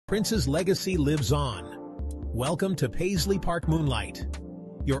Prince's legacy lives on. Welcome to Paisley Park Moonlight,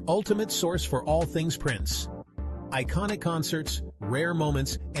 your ultimate source for all things Prince. Iconic concerts, rare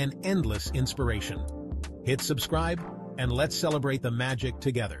moments, and endless inspiration. Hit subscribe, and let's celebrate the magic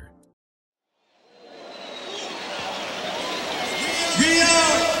together.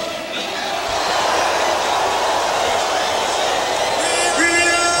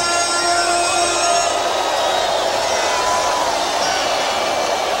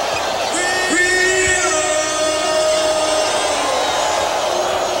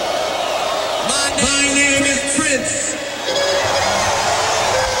 My name is Prince.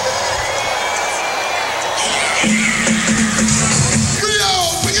 Rio,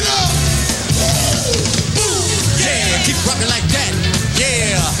 pick it up. Boom, yeah, keep rocking like that.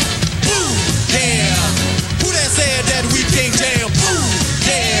 Yeah, boom, yeah. Who that said that we can't jam? Boom,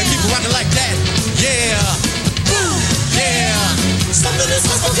 yeah, keep rocking like that. Yeah, boom, yeah. Something is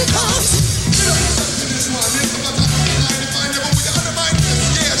supposed to come.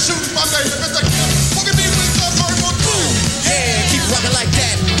 Yeah, shoot my baby, Mr. Look at me with the purple. Boom, yeah, keep rocking like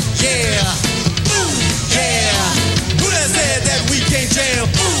that. Yeah, boom, yeah. Who that said that we can't jam?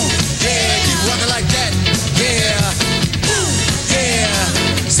 Boom, yeah, keep rocking like that. Yeah, boom,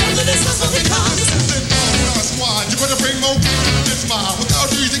 yeah. Something is supposed to come. Squad, you better bring more to this mob. Without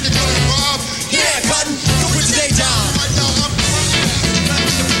you, you think you're gonna rob? Yeah, Cotton, go quit your day job. Right now, I'm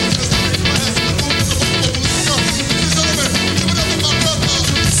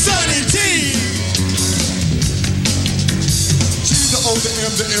Sonny T. She's the O, the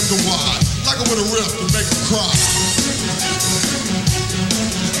M, the M, the Y. Like her with a riff to make her cry.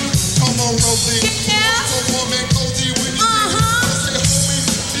 Come on, Rosie. Yeah. So warm and cozy when you say homie.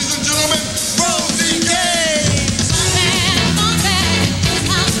 Ladies and gentlemen, Rosie Gay.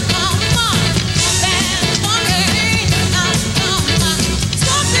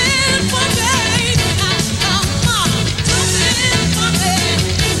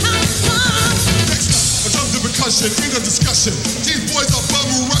 In a discussion, these boys are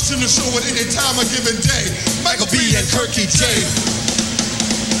bubble rushing the show at any time of given day. Michael B. and Kirky J.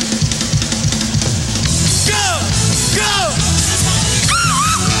 Go! Go!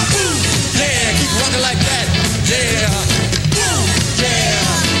 Boom! Yeah, keep rocking like that. Yeah. Boom! Yeah.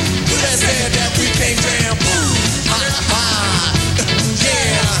 Who that said that we can't jam? Boom! Ha ha!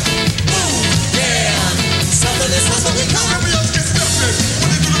 Yeah. Boom! Yeah. Something is supposed to be coming. Everybody else gets nothing.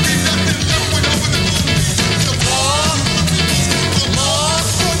 When they do the beat, nothing. Never went over the moon.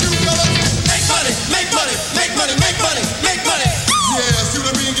 Make money. Yeah, see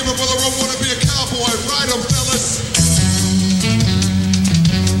what I mean? Give a brother rope, wanna be a cowboy. Ride 'em, fellas.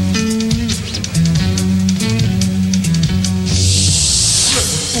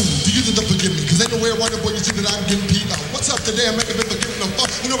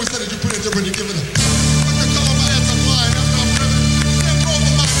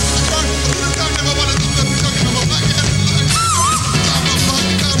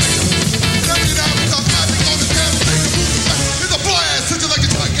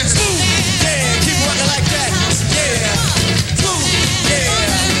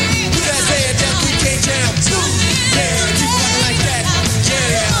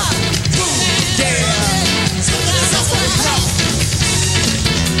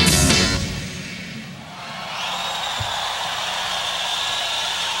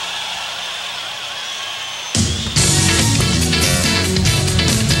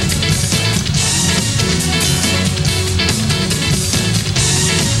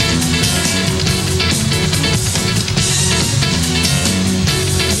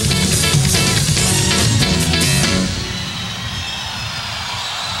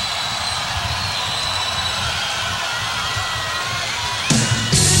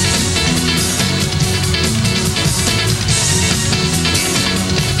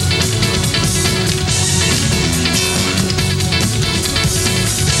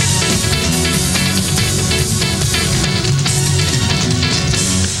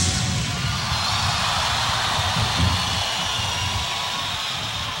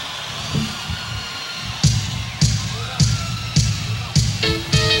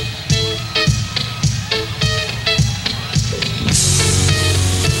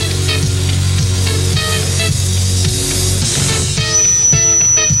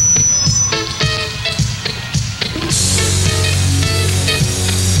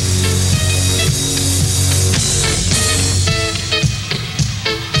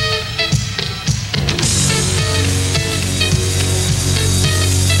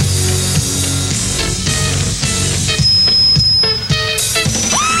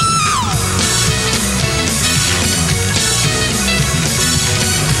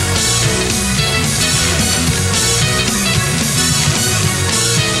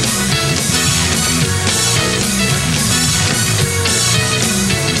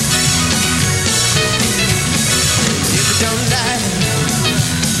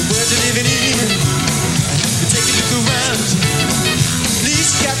 living in. You take a look around you. At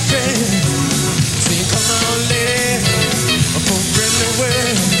least you got friends. Saying, come on, lady, for a brand new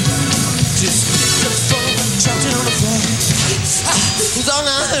world. Just pick up the phone, charging on the floor. Who's all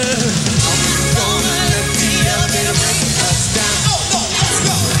I heard? I'm gonna let the elevator break us down. Oh, no, let's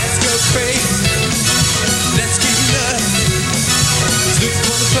go. Let's go crazy. Let's get nuts. Look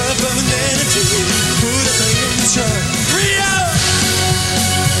for the purple of an energy. Put us in control. Rio!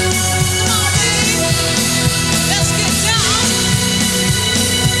 Come on, baby. Let's get down.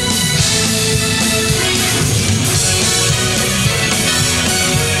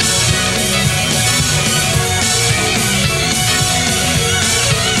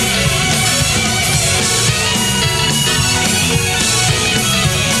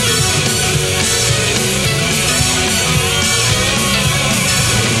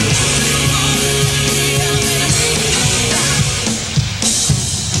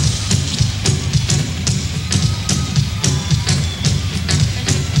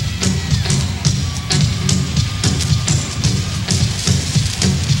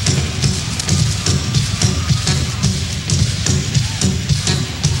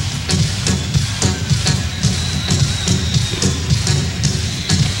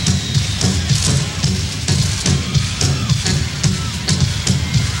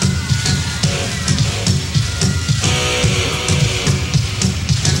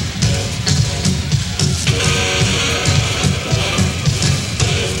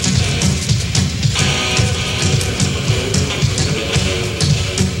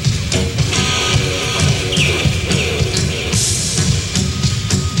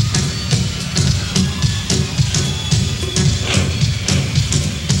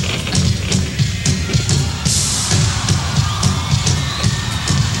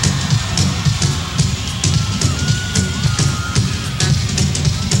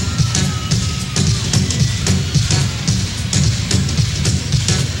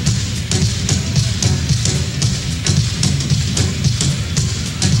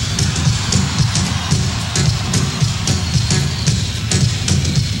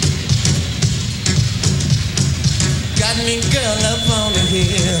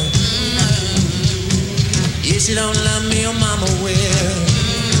 She don't love me, oh mama will.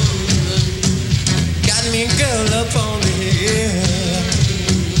 Got me a girl up on the hill.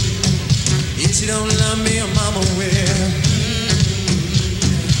 If she don't love me, oh mama will.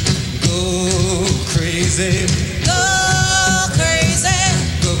 Go crazy. Go crazy.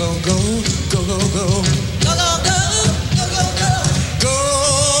 Go, go, go, go, go, go. Go, go, go, go, go, go. Go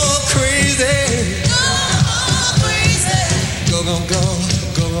crazy. Go crazy. Go, go, go,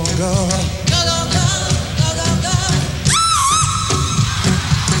 go, go, go. Go, go, go, go, go, go.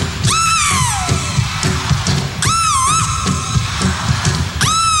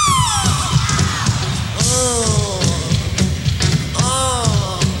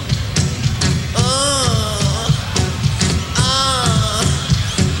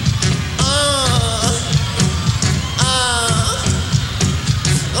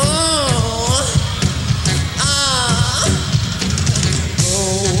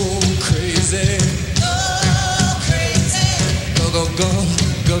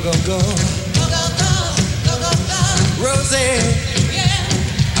 Rosie, yeah.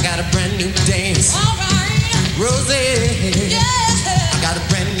 I got a brand new dance. All right. Rosie, yeah. I got a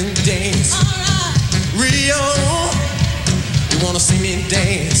brand new dance. All right. Rio, you wanna see me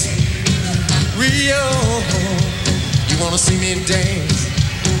dance? Rio, you wanna see me dance?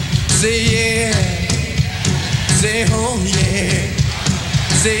 Say yeah, say oh yeah,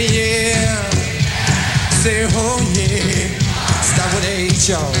 say yeah, say oh yeah. Start with H,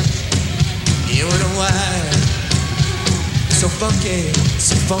 y'all. You know why? So funky,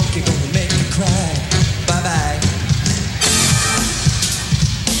 gonna make you cry. Bye-bye.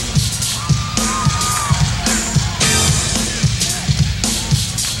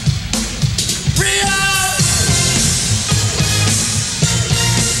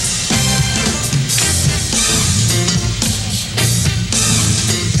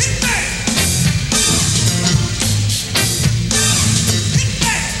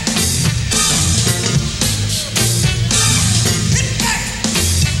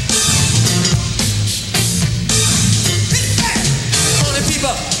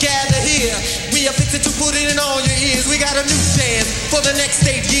 We got a new dance for the next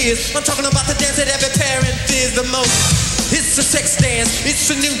 8 years. I'm talking about the dance that every parent fears the most. It's a sex dance, it's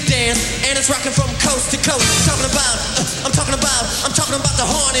a new dance, and it's rocking from coast to coast. I'm talking about the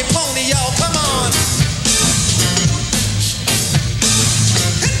Horny Pony, y'all. Come on.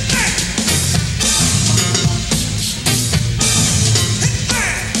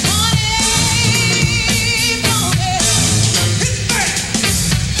 Horny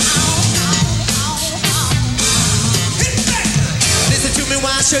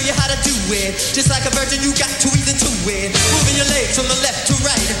show you how to do it. Just like a virgin, you got to ease into it. Moving your legs from the left to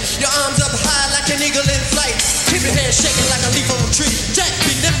right. Your arms up high like an eagle in flight. Keep your hair shaking like a leaf on a tree. Jack,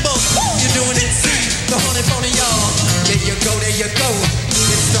 be nimble. You're doing it, see. The Horny Pony, y'all. There you go, there you go.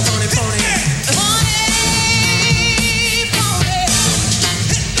 It's the Horny Pony.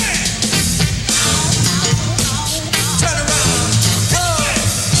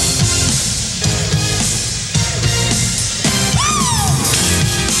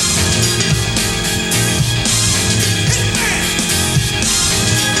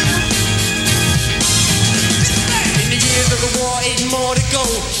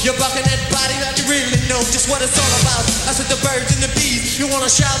 You're bucking that body like you really know just what it's all about. That's what the birds and the bees. You wanna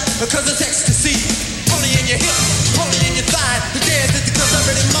shout because it's ecstasy. Pony in your hip, pony in your thigh. The dance is the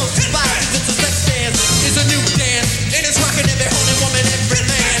conservative most devised. It's a sex dance, it's a new dance. And it's rocking every horny woman, every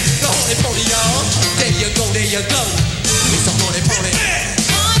man. The Horny Pony, y'all. There you go, there you go. It's the Horny Pony.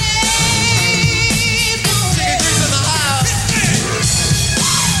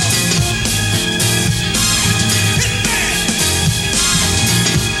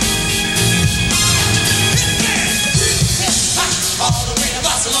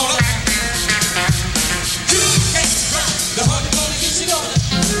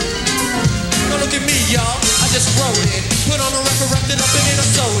 Just wrote it, put on a record, wrapped it up and then I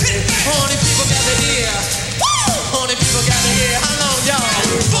sold it. Horny people gather here, horny people gather here. How long, y'all?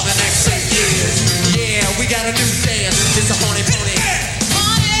 For the next 6 years. Yeah, we got a new dance. It's a Horny Pony.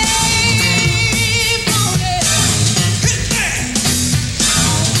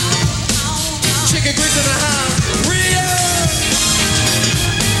 Chicken grease in the house. Rio.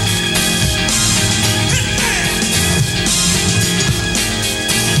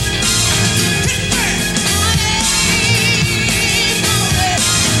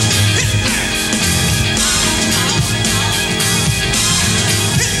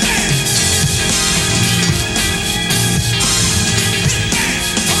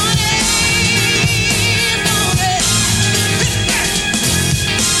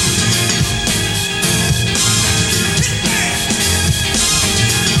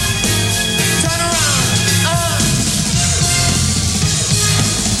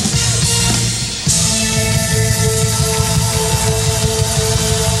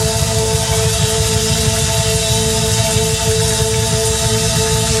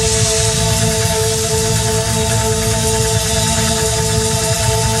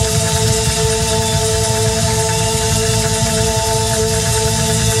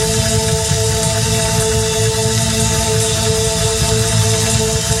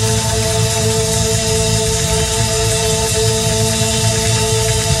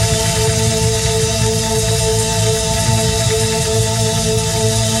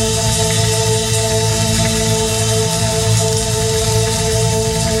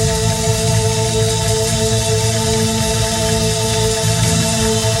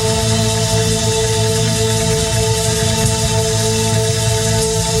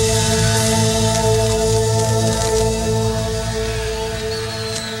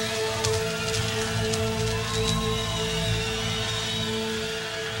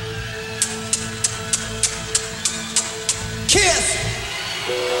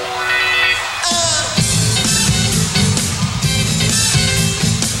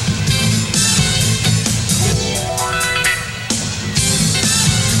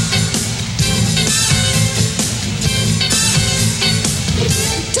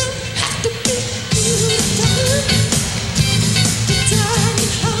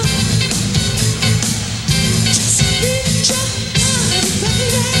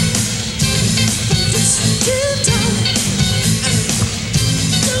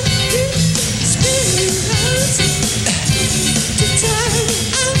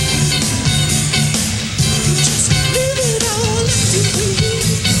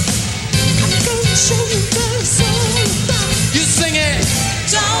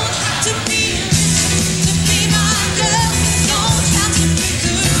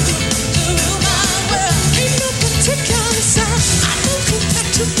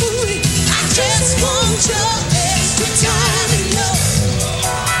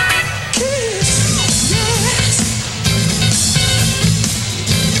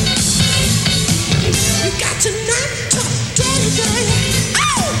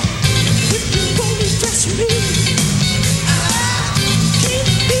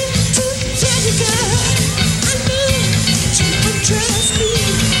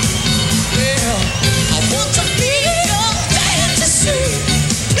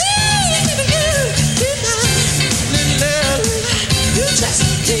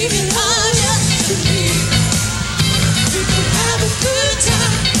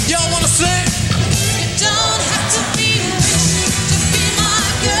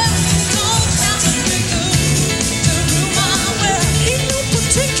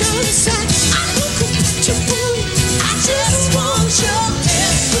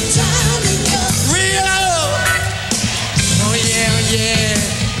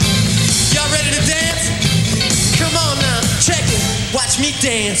 watch me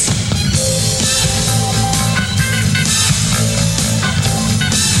dance.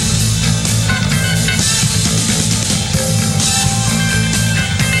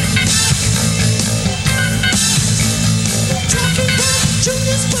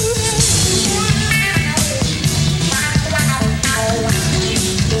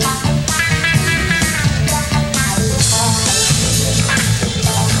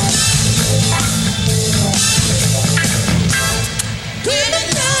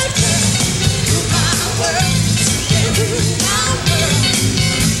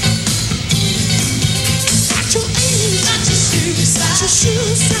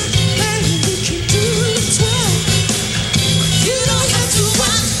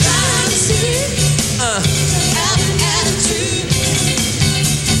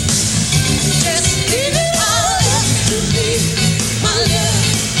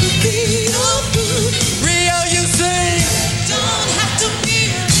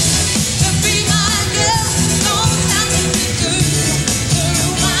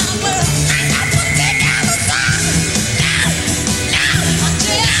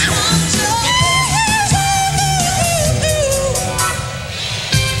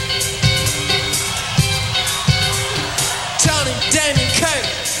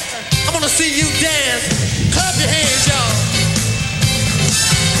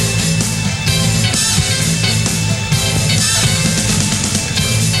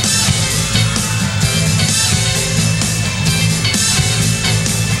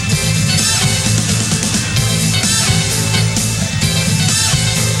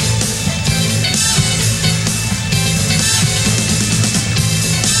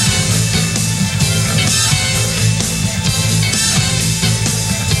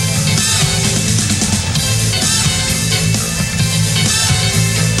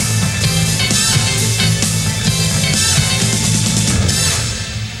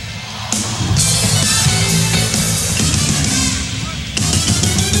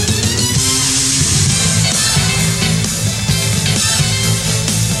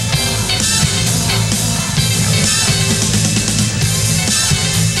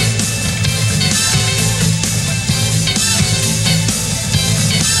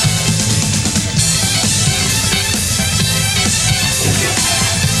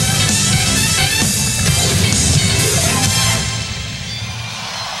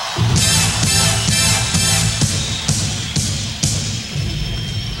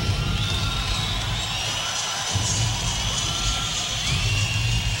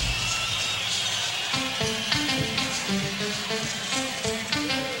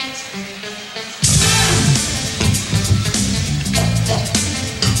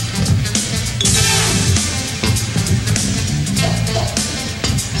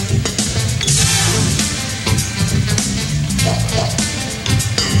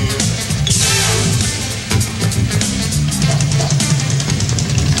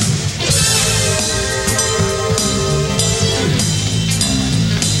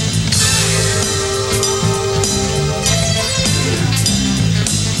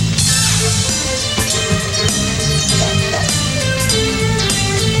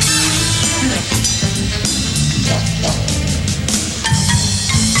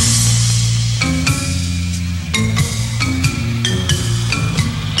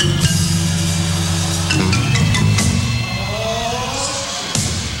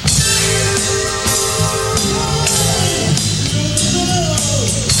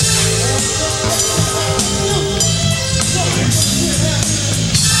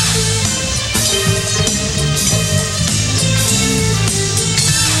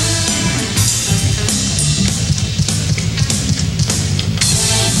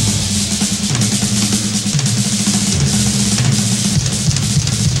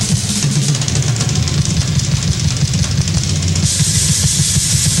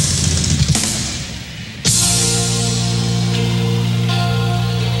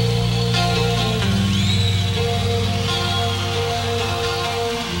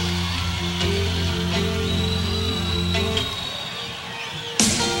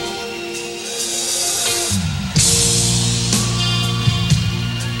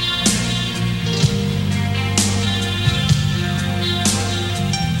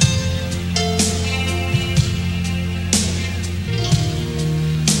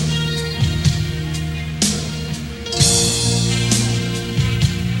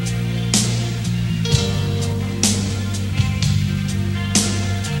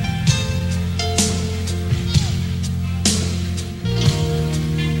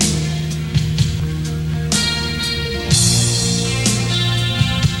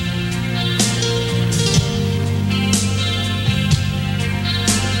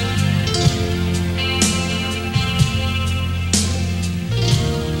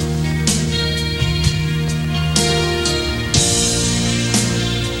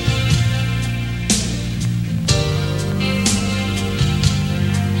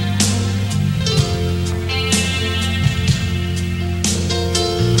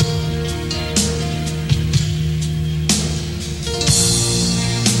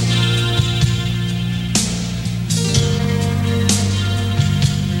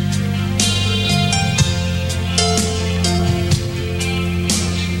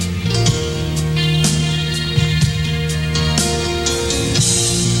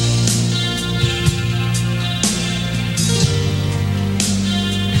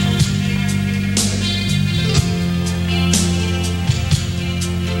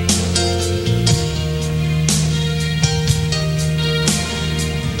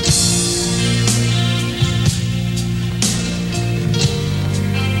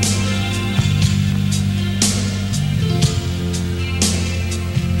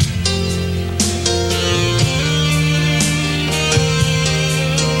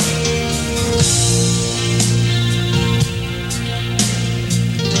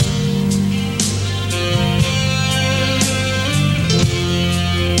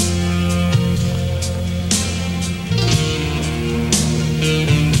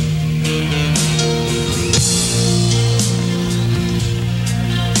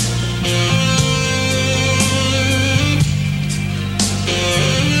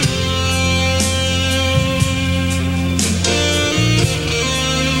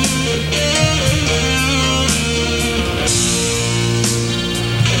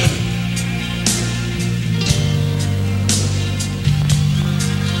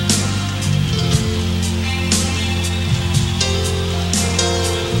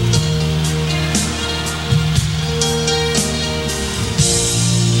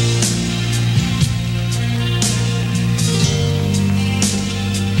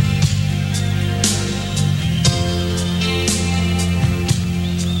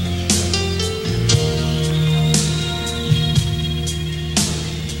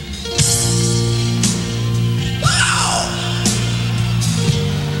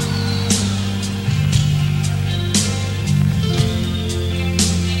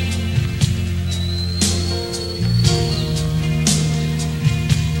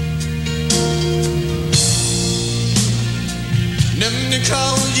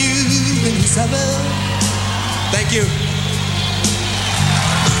 Thank you.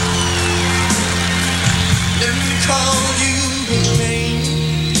 Let me call you rain.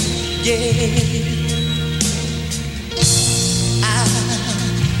 Yeah. I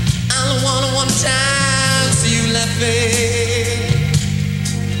don't wanna one time see you laughing.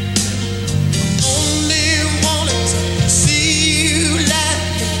 Only wanted to see you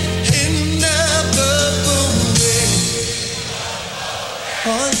laughing in the bubble way.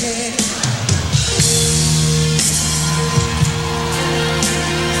 Oh yeah.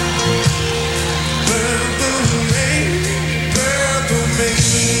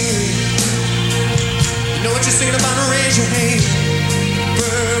 You know what you're singing about? Raise your hand.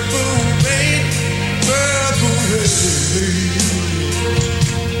 Purple rain, purple rain.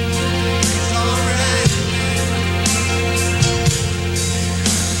 All right.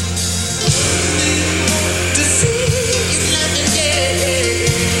 To see you laughing, yeah.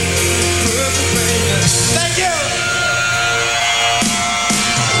 Purple rain. Thank you.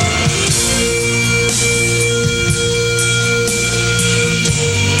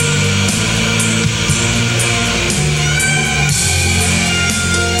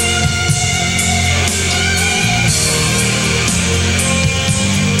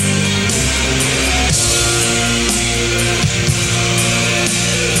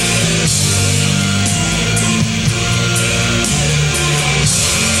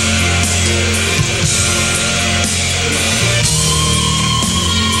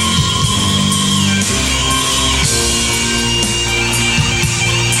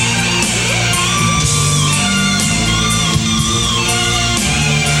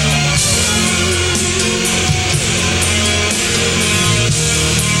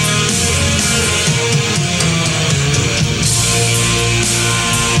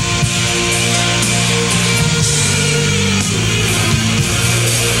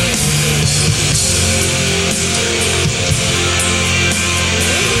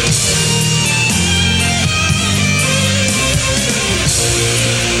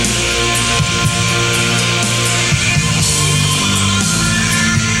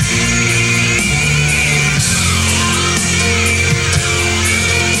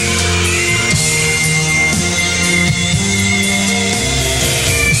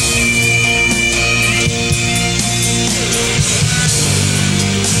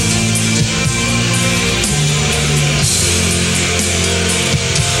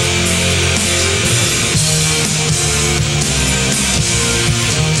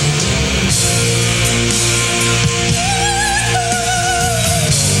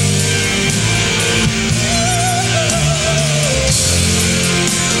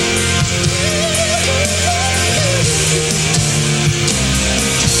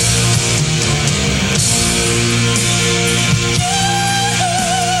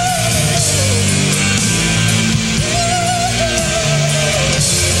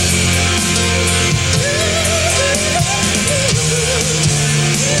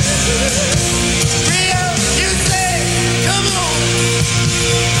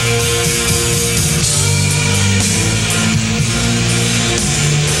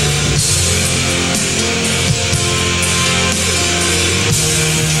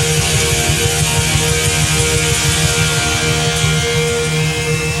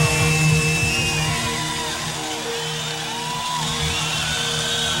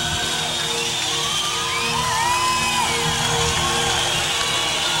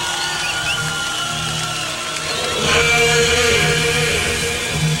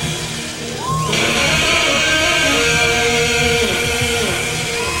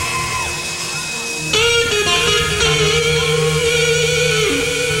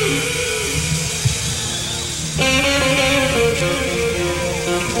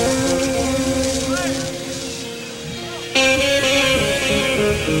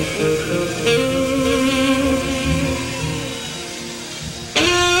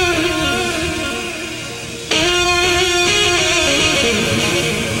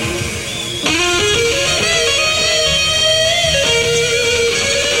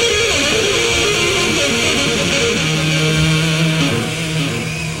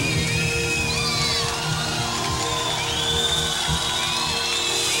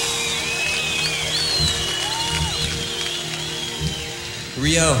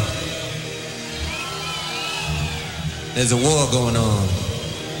 Rio, there's a war going on.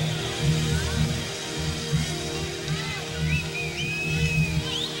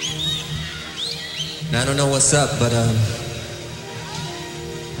 And I don't know what's up, but I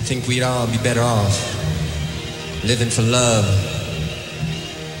think we'd all be better off living for love.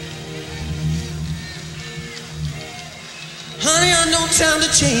 Honey, I know time to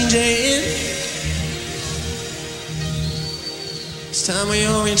change it. It's time we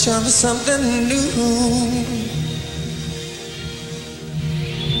all reach out for something new.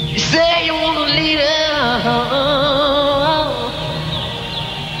 You say you want a leader,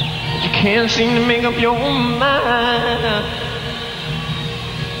 but you can't seem to make up your mind.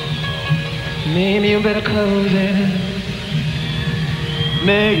 Maybe you better close it.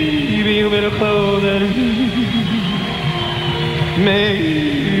 Maybe you better close it.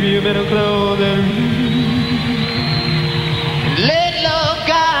 Maybe you better close it. Let love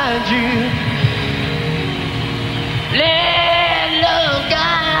guide you. Let love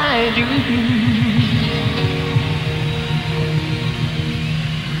guide you.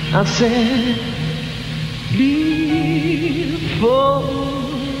 I said, live for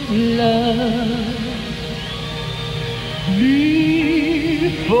love.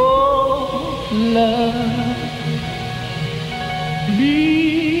 Live for love.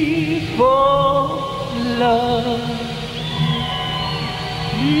 Live for love.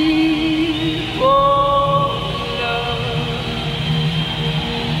 Live for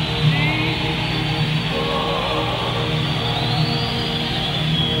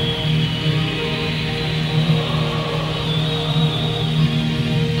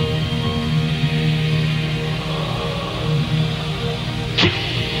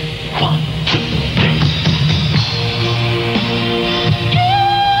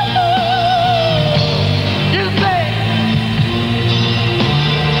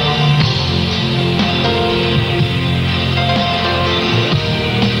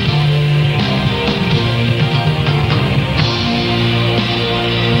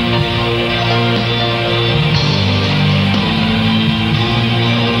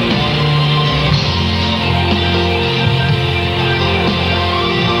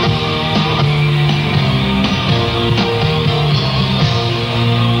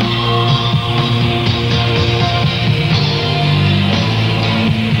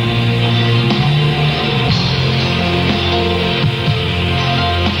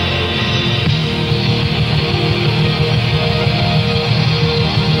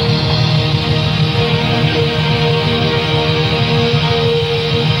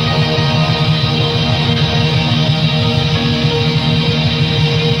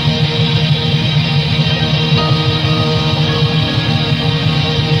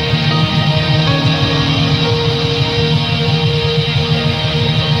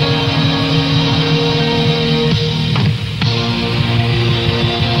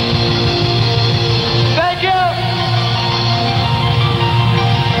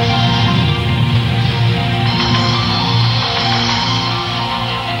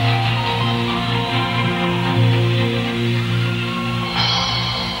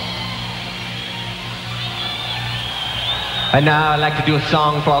And now I'd like to do a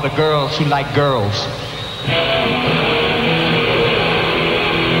song for all the girls who like girls.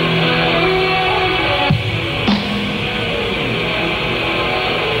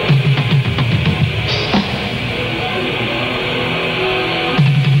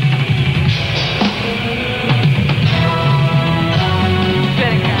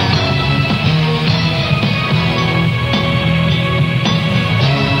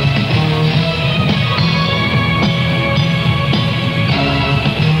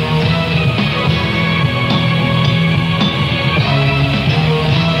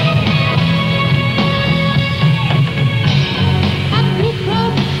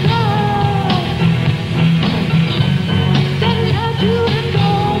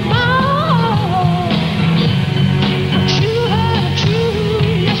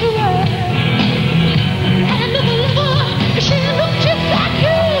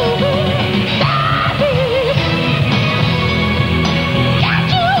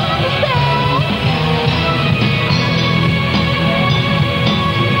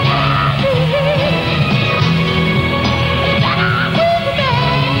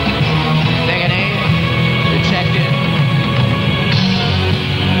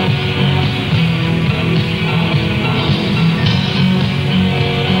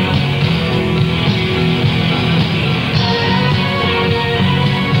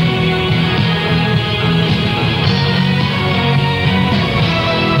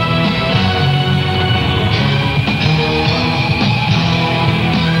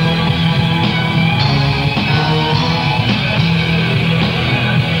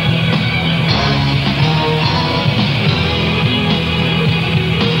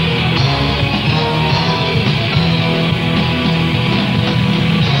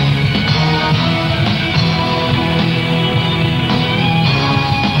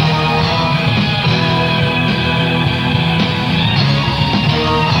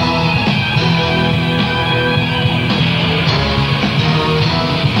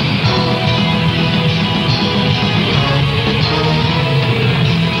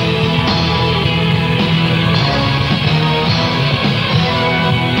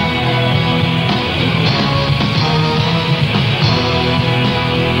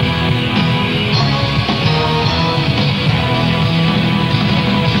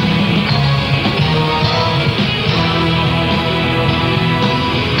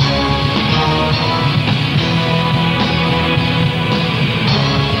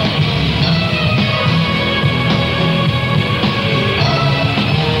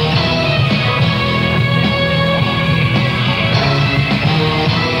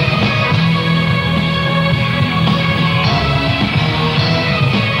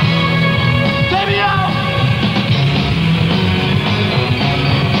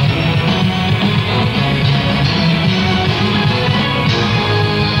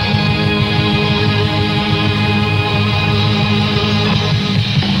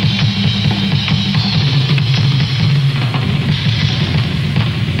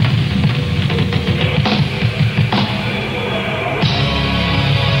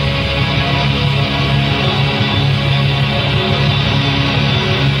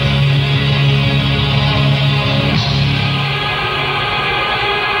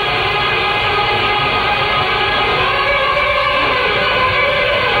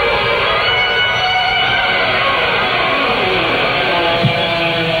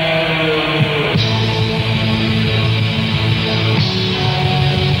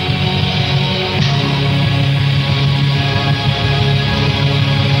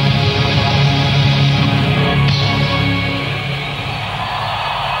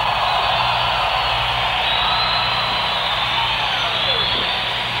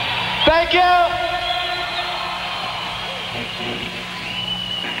 Thank you.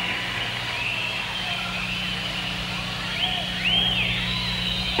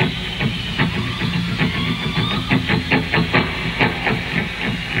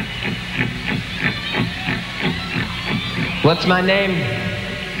 What's my name?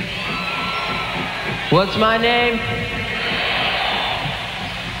 What's my name?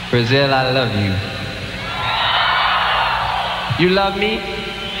 Brazil, I love you. You love me?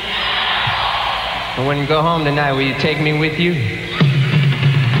 And when you go home tonight, will you take me with you?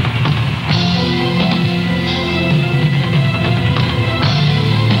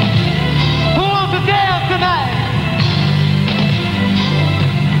 Who wants to dance tonight?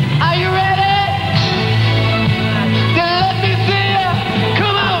 Are you ready? Then let me see you.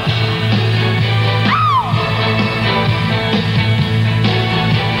 Come on.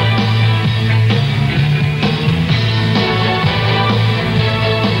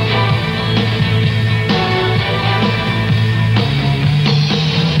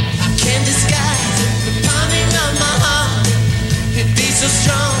 So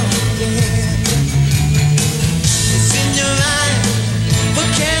strong, yeah. It's in your eyes. What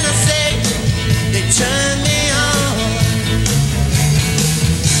can I say? They turn me on.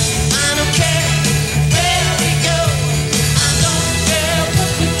 I don't care where we go. I don't care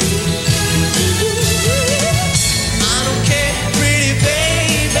what we do. I don't care, pretty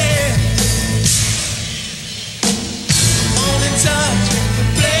baby. Only touch, the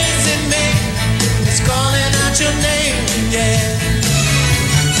place in me is calling out your name, yeah.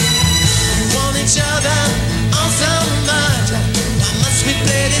 Each other on so much. Why must we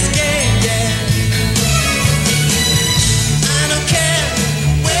play this game? Yeah. I don't care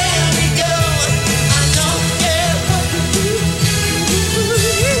where we go. I don't care what we do.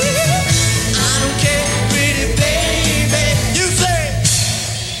 I don't care, pretty baby. You say.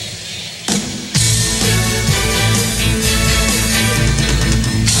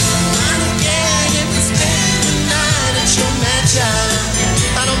 I don't care if we spend the night at your mansion.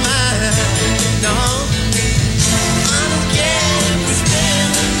 I don't mind. No, I don't care if we spend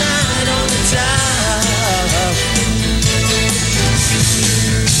the night on the top.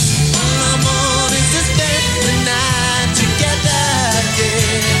 All I want is to spend the night together,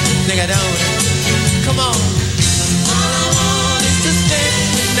 yeah. Nigga, don't. Come on. All I want is to spend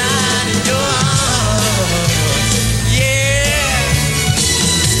the night in your arms, yeah.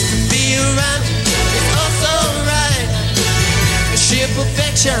 To be around is also right. Sheer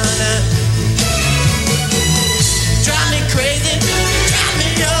perfection. Drive me crazy, drive me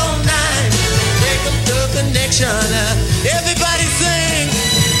all night. Break up the connection. Everybody sing.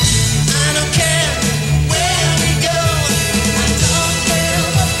 I don't care where we go. I don't care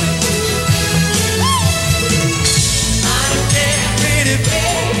what we do. I don't care, pretty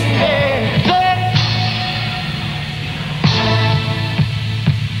baby.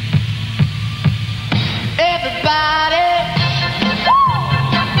 Everybody.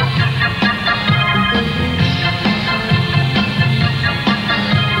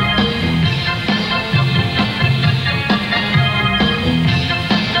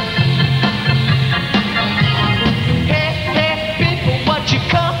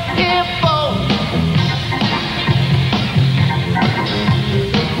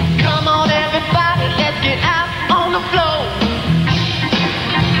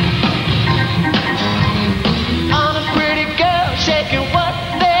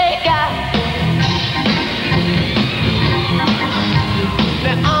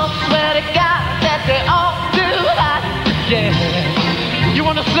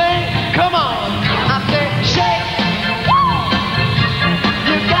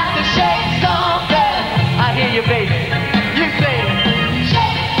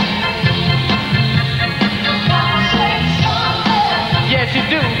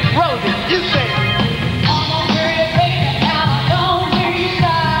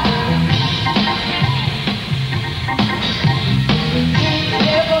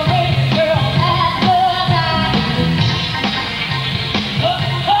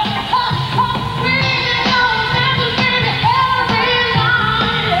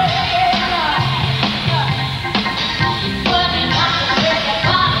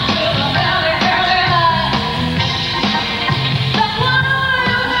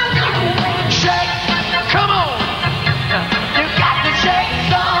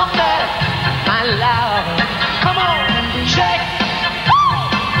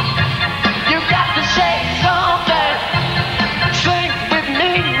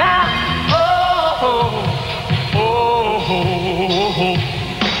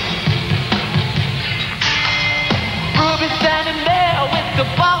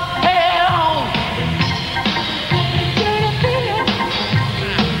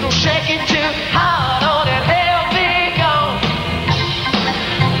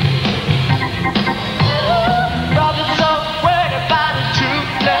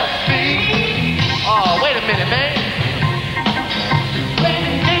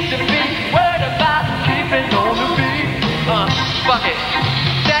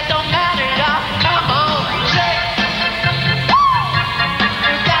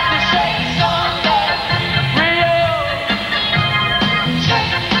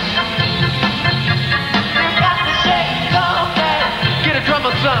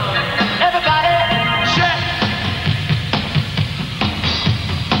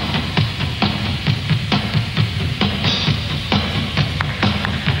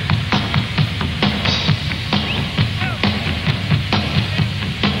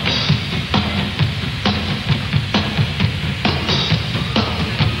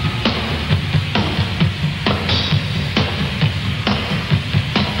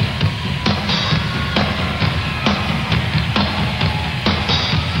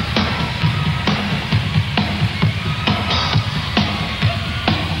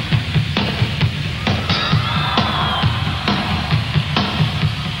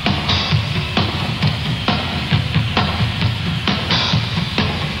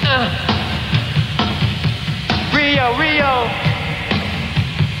 Rio, Rio.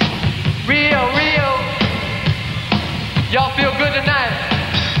 Rio, Rio. Y'all feel good tonight?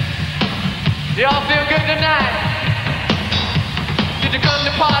 Y'all feel good tonight? Did you come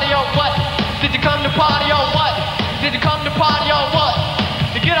to party or what? Did you come to party or what? Did you come to party or what?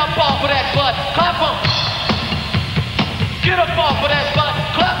 To get up off of that butt, clap 'em. Get up off of that butt,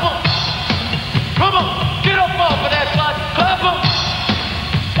 clap 'em. Come on, get up off of that butt, clap 'em.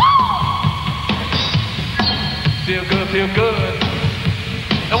 Feel good, feel good.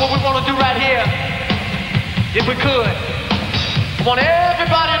 And what we want to do right here, if we could, I want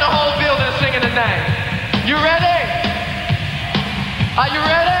everybody in the whole building singing tonight. You ready? Are you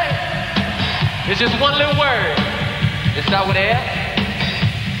ready? It's just one little word. It starts with F,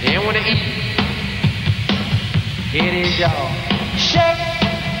 end with an E. Here it is, y'all. Shake.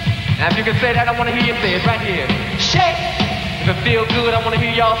 Now if you can say that, I want to hear you say it right here. Shake. If it feels good, I want to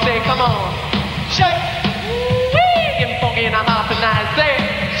hear y'all say it. Come on. Shake. Woo-wee. Getting funky in the house tonight. Say it.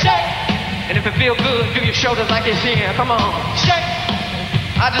 Shake. And if it feels good, do your shoulders like it's in. Come on. Shake.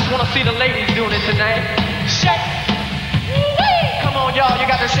 I just want to see the ladies doing it tonight. Shake. Woo-wee. Come on, y'all. You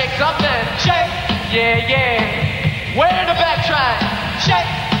got to shake something. Shake. Yeah, yeah. Way in the back, try. Shake.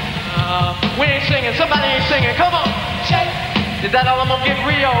 We ain't singing. Somebody ain't singing. Come on. Shake. Is that all I'm gonna get?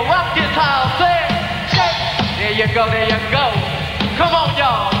 Rio? Rock this house. Say it. Shake. There you go. There you go. Come on,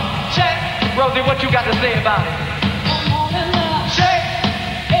 y'all. Shake. Rosie, what you got to say about it? Come on and love. Shake.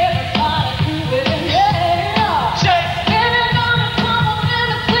 Everybody do it in here. Shake. Everybody come on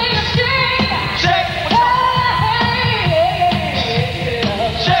and sing a shake. Shake. Hey,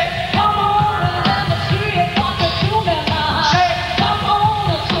 Shake. come on and let me see it talk to me now. Shake. Come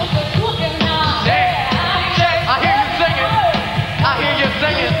on and talk to me now. Shake. Shake. I hear you singing. I hear you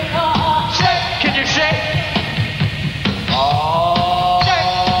singing. Shake. Can you shake? Oh. Shake.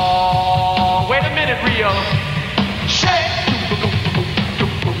 Wait a minute, Rio. Shake.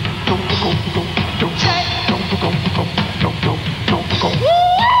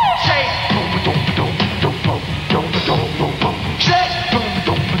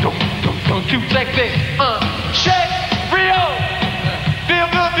 Too sexy. Shake. Rio. Feel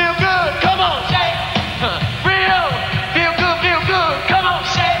good, feel good. Come on, shake. Rio. Feel good, feel good. Come on,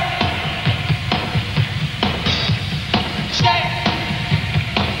 shake. Shake.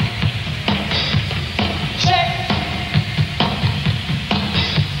 Shake.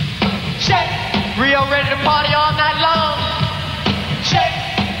 Shake. Rio ready to party all night long. Shake.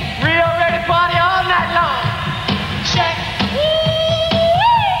 Rio ready to party all night long. Shake.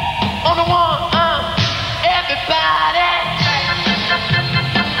 On the one, everybody.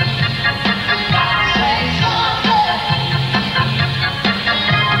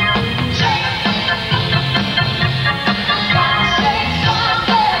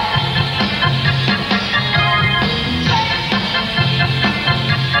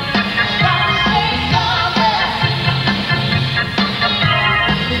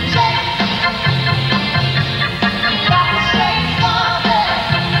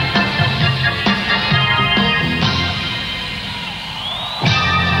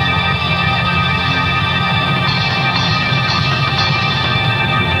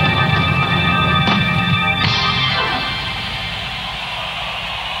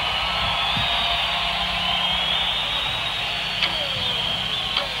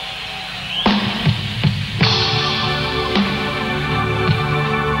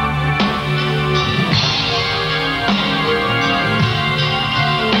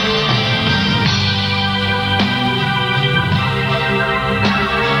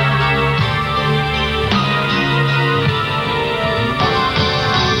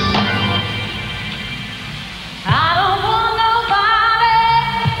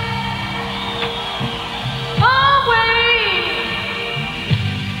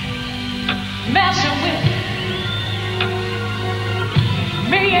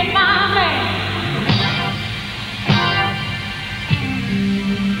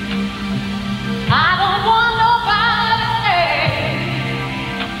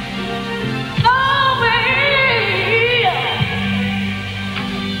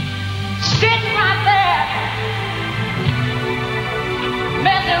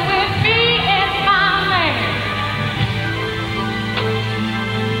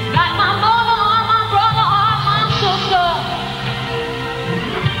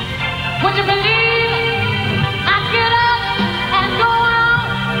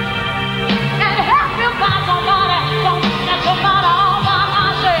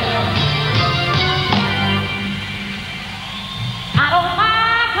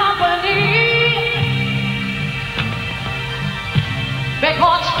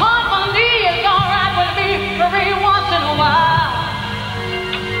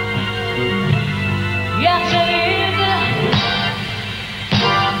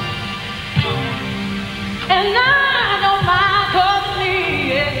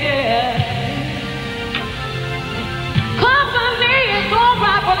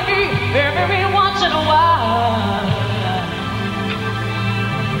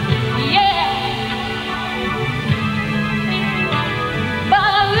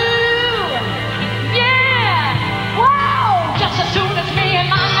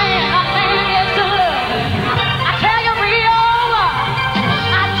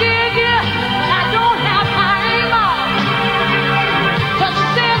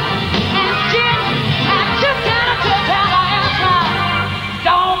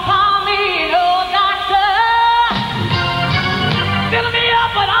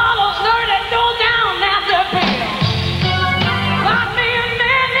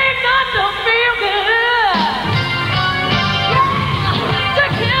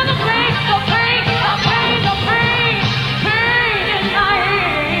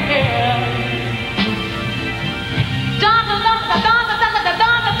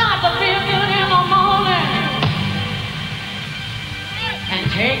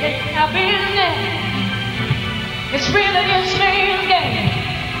 care of business. It's really this man's game.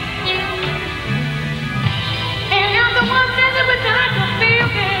 And after one visit with time to feel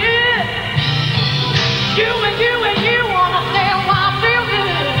good, you understand why I feel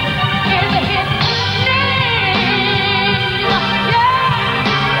good. It's a hit name.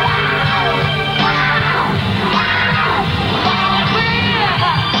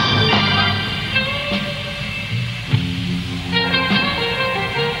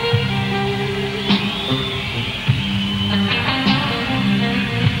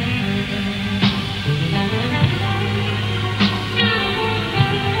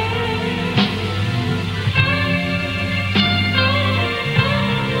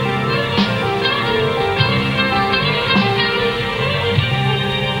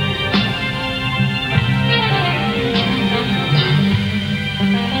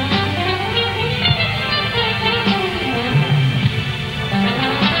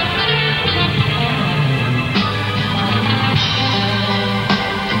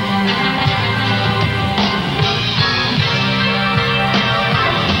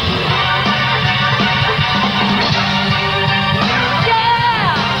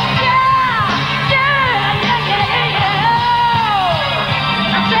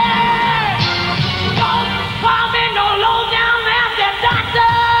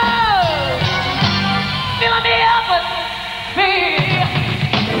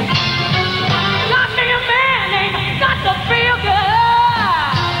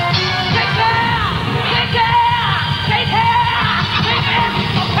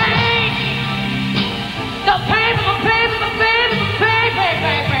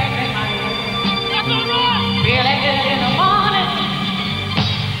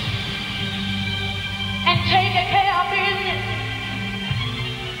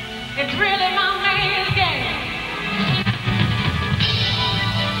 It's really my man's game.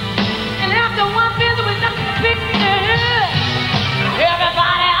 And after one visit with Dr. Picture,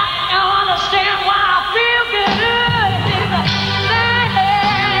 everybody I don't understand why I feel good. It's a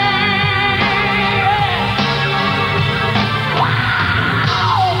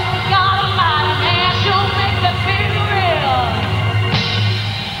wow, God Almighty, man, sure make me feel real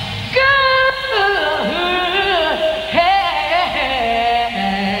good. Hey.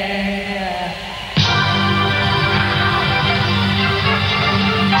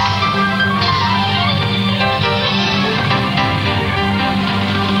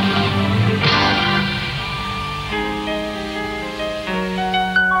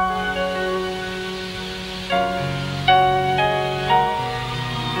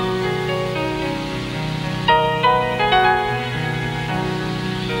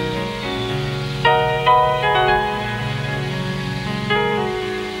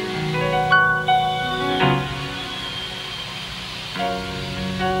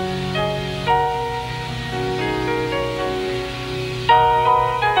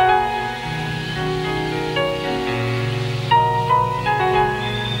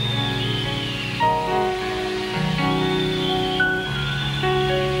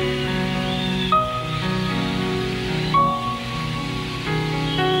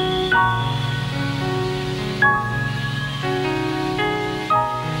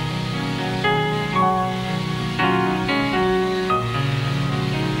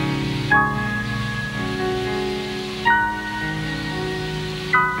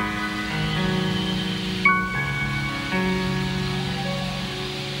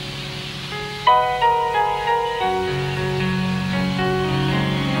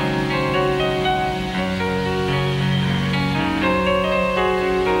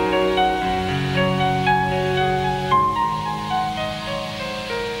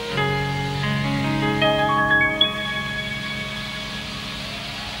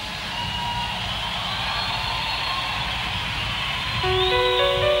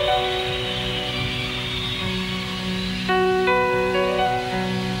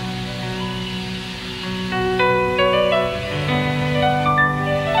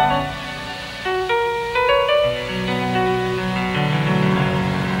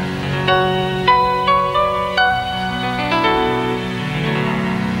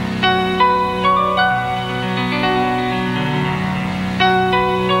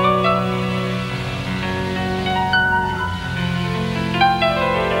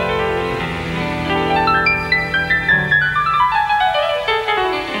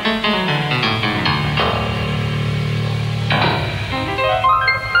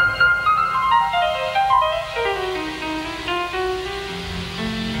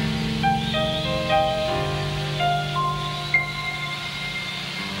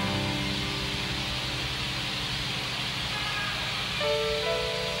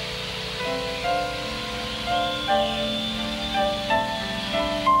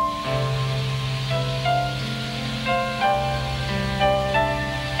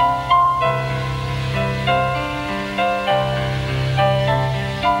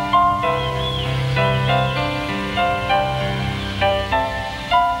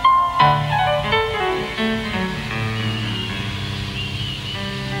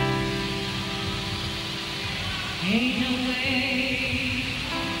 Ain't no way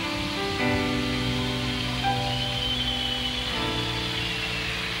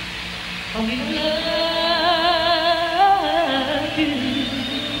for me to love you.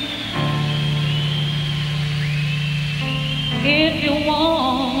 If you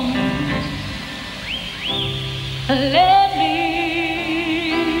want, let me.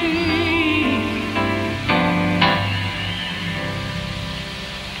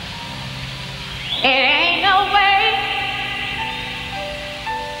 It ain't no way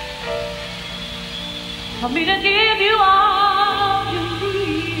for me to give you all you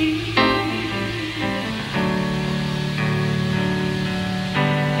need.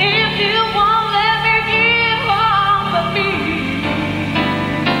 If you won't let me give all of me,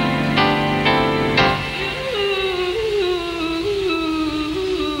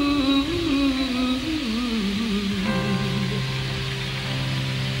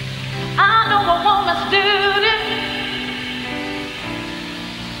 I know a woman's duty.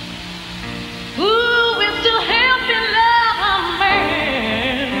 Ooh, it's to help and love a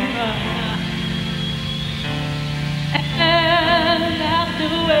man, and that's the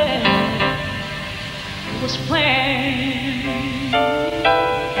way it was planned.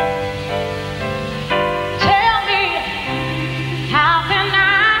 Tell me, how can I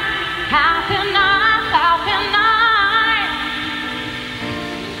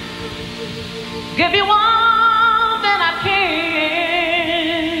give you all that I can?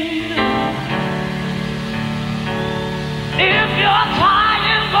 If you're tired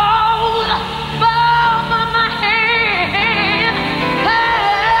and bold, both of my hand.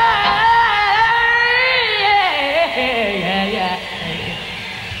 Hey, yeah.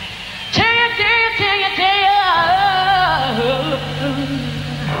 Tell you.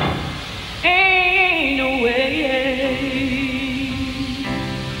 Ain't no way.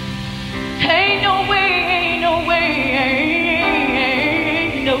 Ain't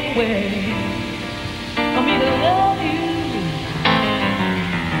no way for me to love you.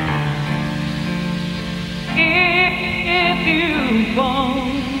 If you want,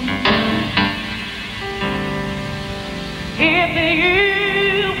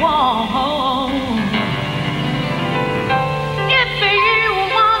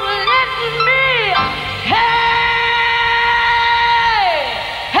 let me. Hey,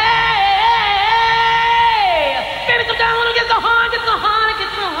 baby, come down and get the horn.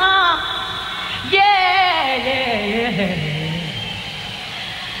 Yeah.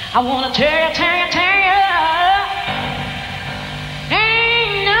 I wanna tell you.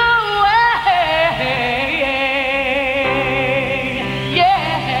 Ain't no way.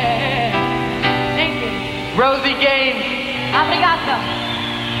 Yeah. Thank you. Rosie Gaines. Obrigada.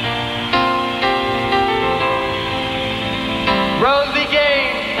 Rosie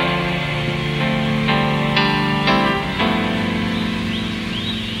Gaines.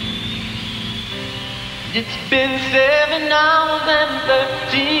 It's been 7 hours and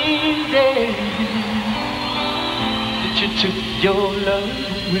 13 days that you took your love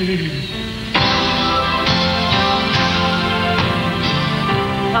away.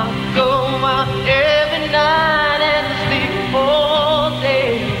 I go out every night and sleep all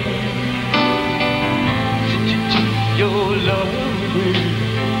day that you took your love away.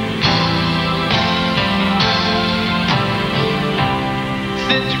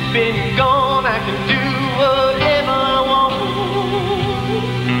 Since you've been gone, I can do whatever I want.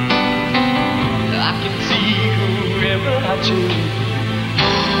 I can see whoever I choose.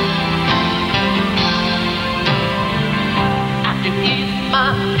 I can eat my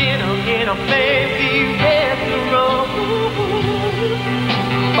dinner in a fancy restaurant,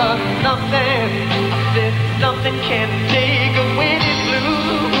 but nothing can take away these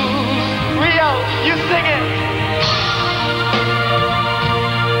blues. Rio, you sing it.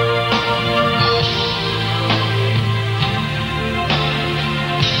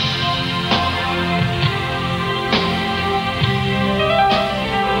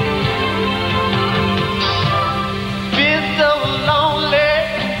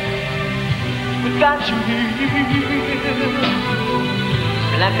 Got you here,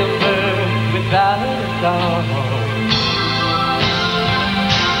 like a bird without a song.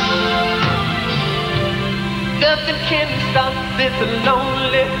 Nothing can stop this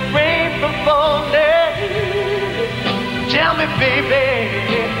lonely rain from falling. Tell me, baby,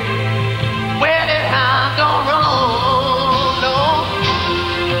 where did I go wrong? No,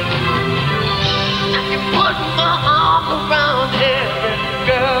 I can put my arms around every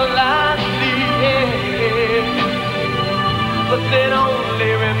girl I see, but they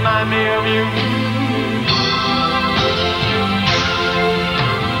only remind me of you.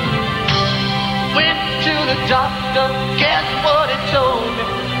 Went to the Doctor, guess what he told me?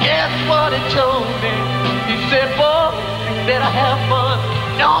 Guess what he told me? He said, boy, you better have fun,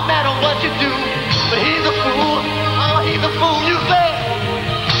 no matter what you do. But he's a fool, oh, he's a fool, you say.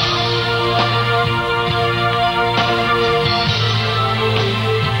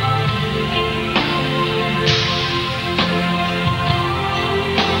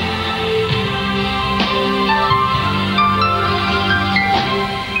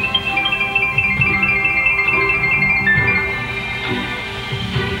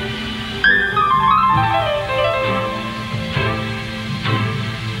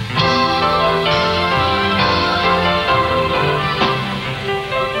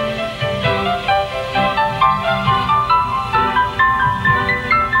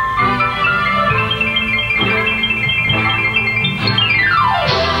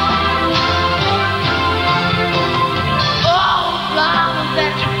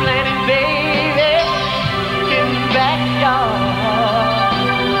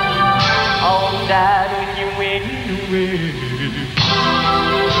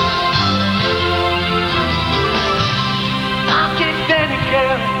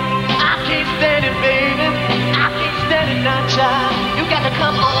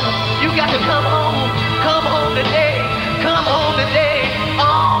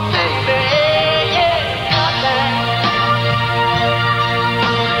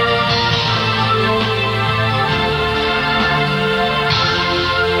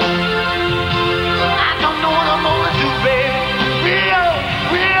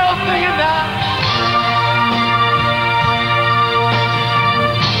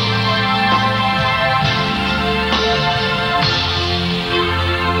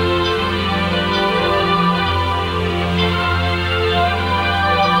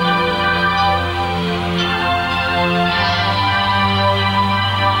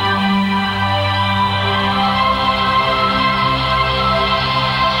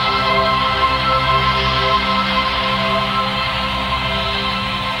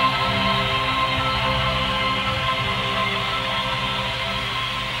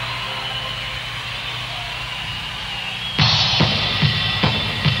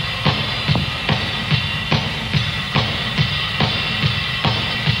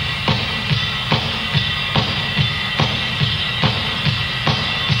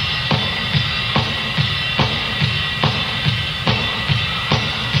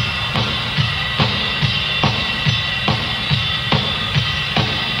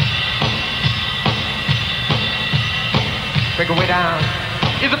 Take a way down.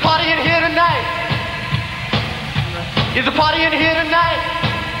 Is a party in here tonight? Is a party in here tonight?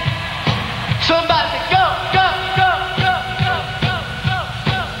 Somebody say go, go, go, go, go, go, go,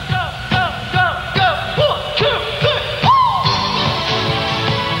 go, go, go, go, go. 1, 2, 3, woo!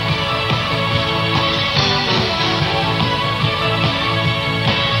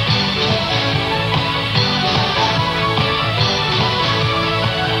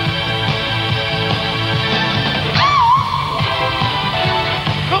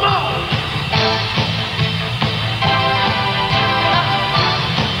 Come on!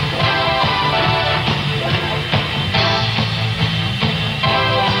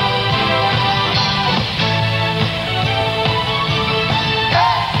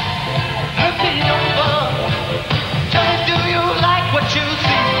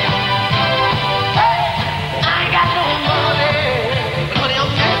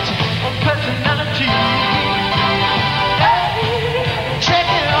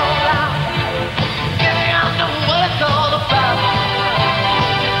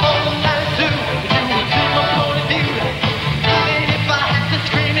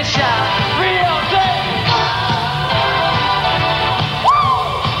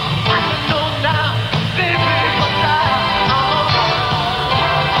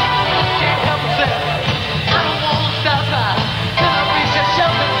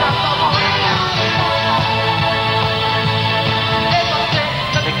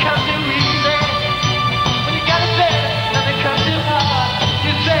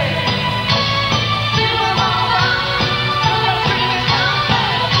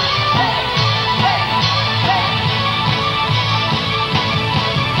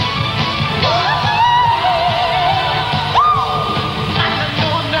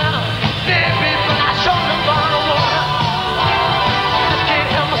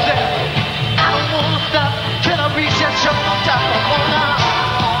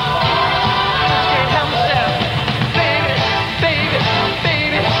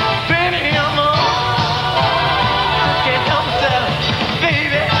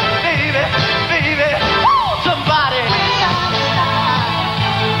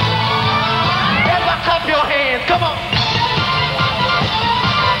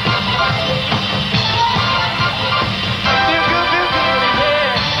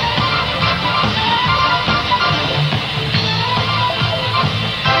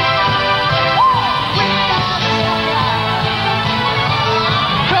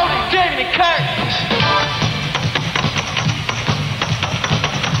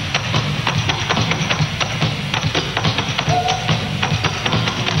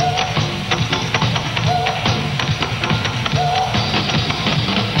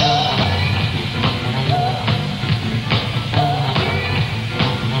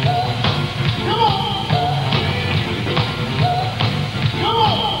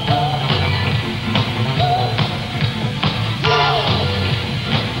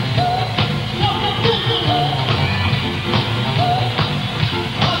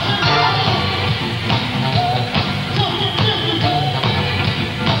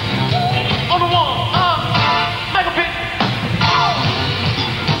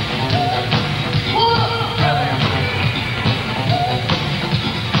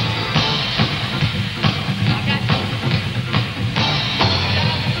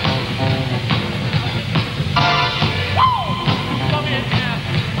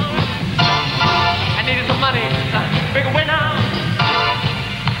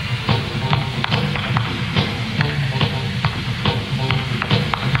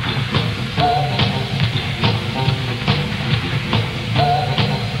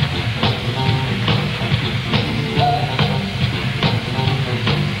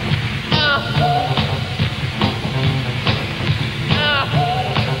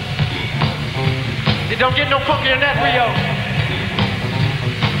 don't get no funkier than that, Rio.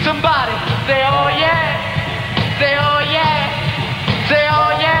 Somebody say, oh yeah. Say, oh yeah. Say,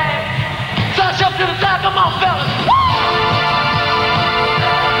 oh yeah. Touch up to the top, come on, fellas.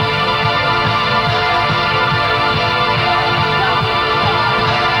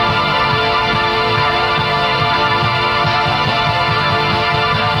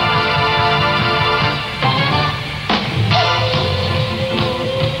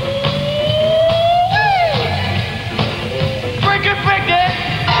 Break it.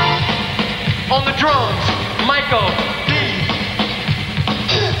 On the drums, Michael.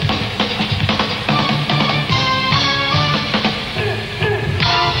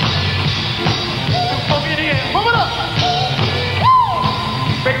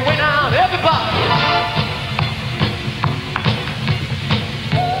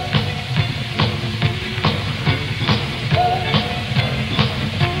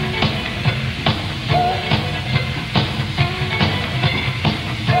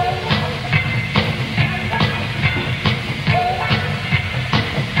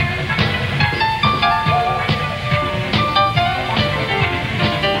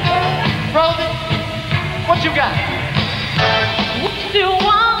 What you got? What you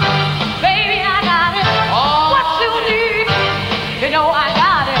want, baby, I got it. Oh. What you need, you know I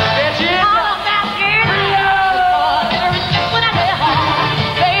got it. There she is. All of that is when I get home,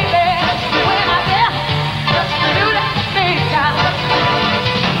 baby. When I get just to do that thing,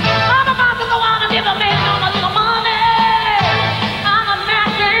 I'm about to go out and give a man all my little money. I'm a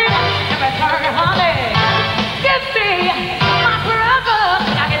matching in return, honey. Give me my brother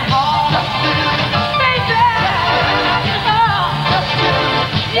when I get home.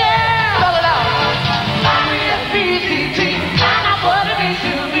 Yeah, spell it out. R-E-S-P-C-T. Find out what it means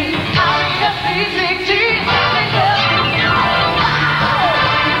to me. R-E-S-P-C-T.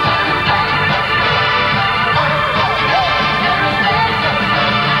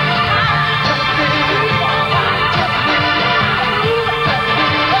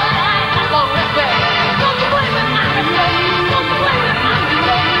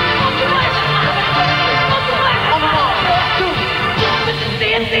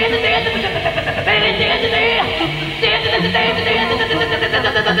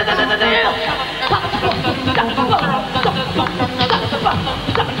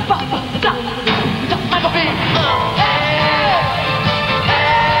 Michael B.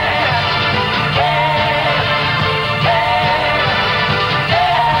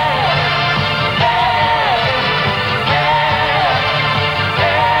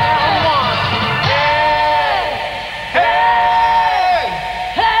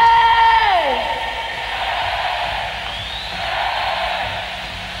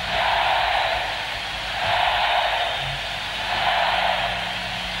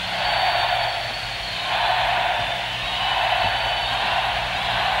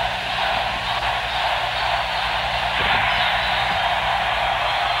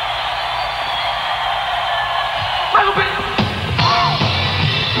 Michael B.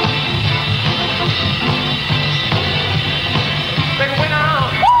 Make a winner.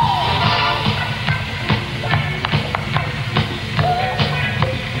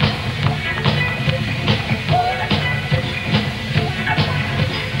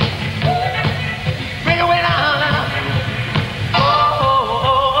 Make a winner. Oh, oh,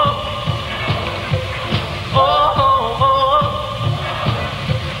 oh, oh. Oh, oh, oh.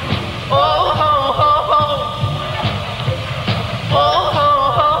 Oh, oh, oh. Oh,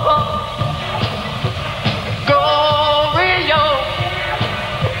 oh, oh. Go Rio,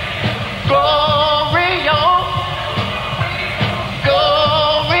 go Rio, go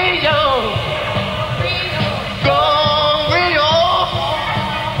Rio, go Rio,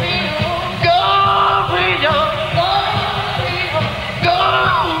 go Rio, go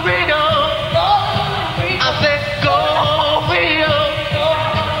Rio. I said go Rio,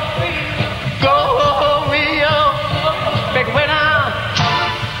 go Rio. Big winner.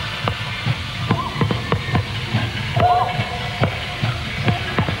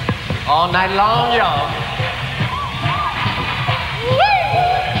 All night long, y'all.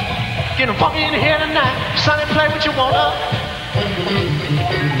 Getting funky in here tonight. Sonny, play what you want.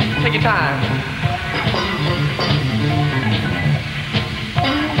 Take your time.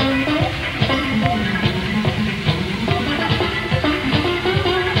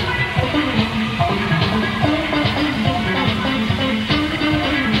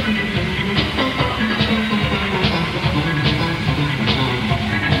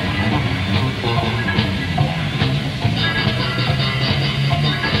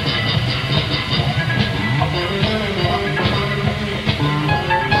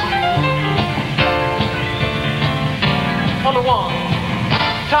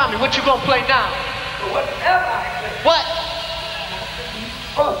 what you gonna play now? Whatever I play. What?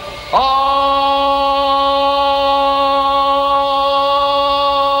 Oh,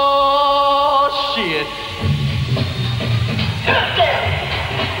 shit.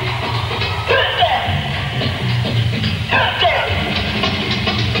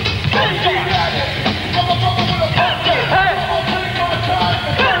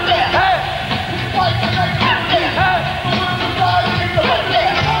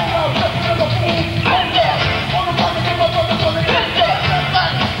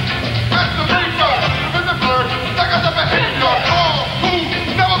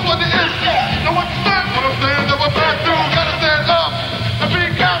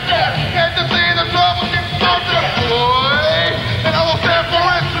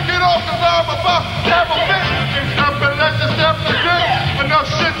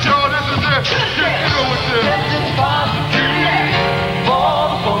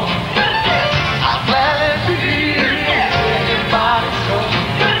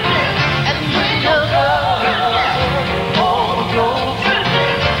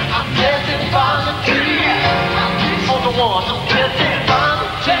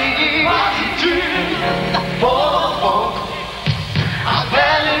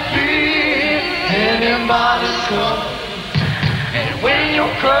 And when your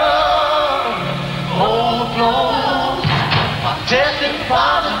cup overflows, I'm testing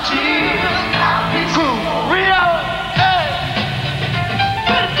positive. Crew, Rio, hey!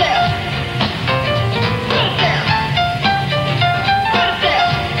 Put it down. Put it down. Put it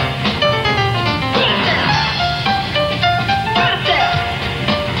down. Put it down. Put it down.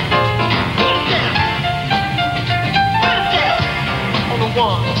 Put it down. Put it down. On the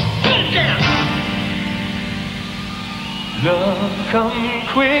one. Put it down. Love come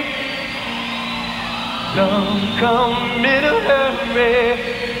quick, love come in a hurry.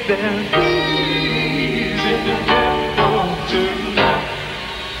 There's thieves in the temple tonight.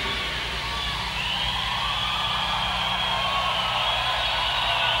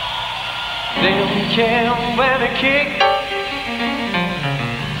 They don't care where they kick,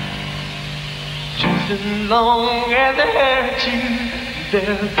 just as long as they hurt you.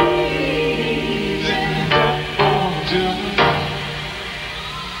 There's thieves in the temple tonight.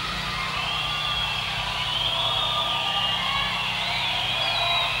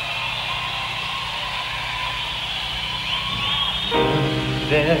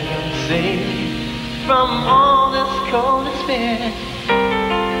 They're safe from all this cold despair.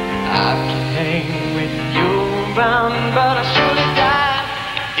 I can hang with you around, but I'll surely die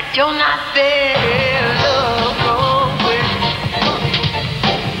if you're not there. Love goes quick,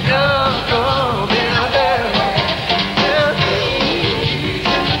 love goes in a hurry.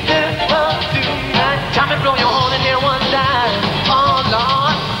 There's love tonight. Time to blow your horn and then one time. Oh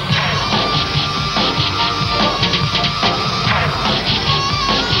Lord.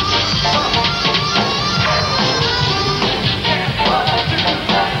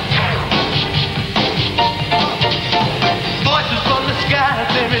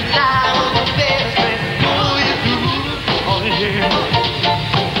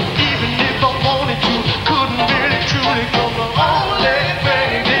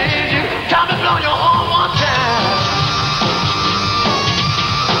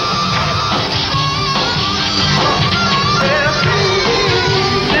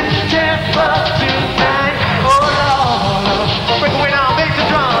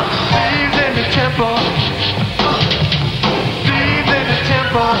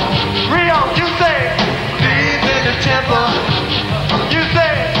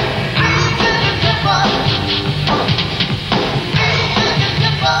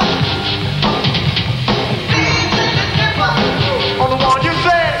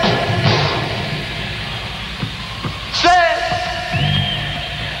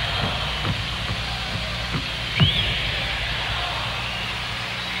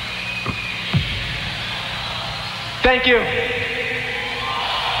 Thank you.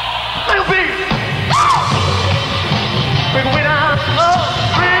 Little beat. Bring it out. Oh,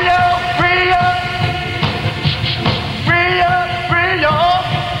 Rio, Rio. Rio, Rio.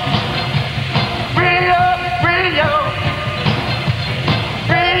 Rio, Rio.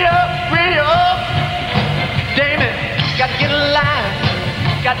 Rio, Rio. Damon, gotta get a line.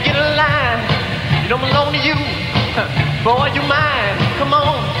 Gotta get a line. You don't belong to you. Boy, you mine. Come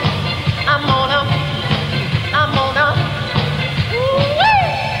on. I'm on up. I'm on up.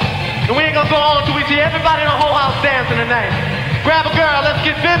 And we ain't gonna go on till we see everybody in the whole house dancing tonight. Grab a girl, let's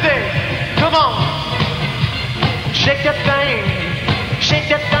get busy. Come on. Shake that thing. Shake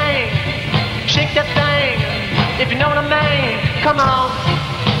that thing. Shake that thing. If you know what I mean. Come on.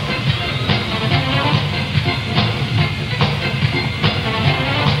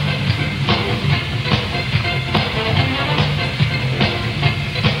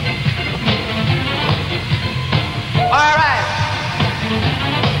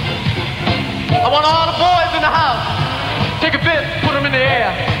 in the house, take a fist, put them in the air.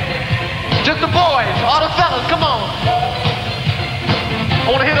 Just the boys, all the fellas, come on. I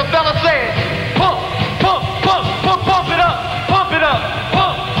wanna hear the fellas say it. Pump, pump, pump, pump, pump it up, pump it up,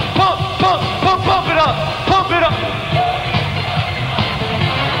 pump, pump, pump, pump, pump it up, pump it up.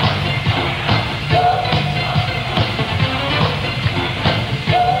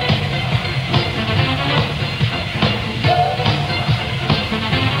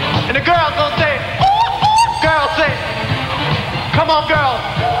 And the girls gonna say, girls say, come on girls,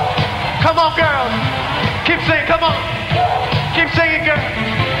 come on girls, keep singing, come on, keep singing girls.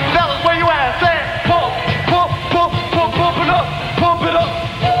 Fellas, where you at? Say it, pump, pump, pump, pump, pump it up, pump it up.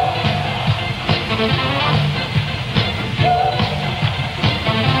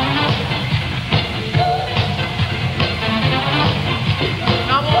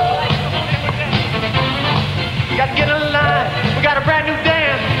 Now, you gotta get in line, we got a brand new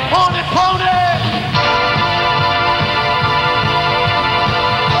dance, Horny Pony!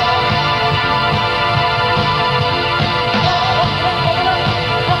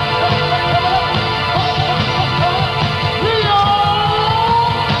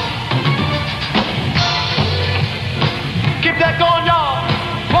 Keep that going, y'all.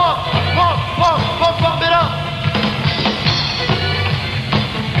 Pump, pump, pump, pump, pump it up.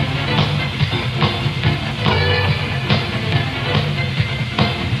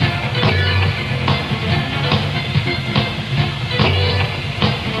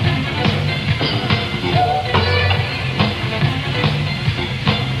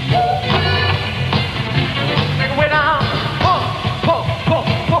 Make it way down. Pump, pump, pump,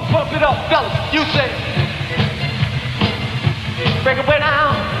 pump, pump it up, fellas. You say. Break it way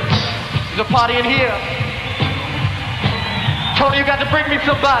down. There's a party in here. Tony, you got to bring me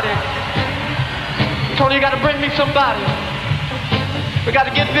somebody. Tony, you got to bring me somebody. We got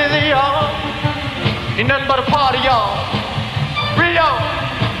to get busy, y'all. Ain't nothing but a party, y'all. Rio,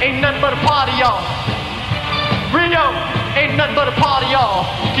 ain't nothing but a party, y'all. Rio, ain't nothing but a party, y'all.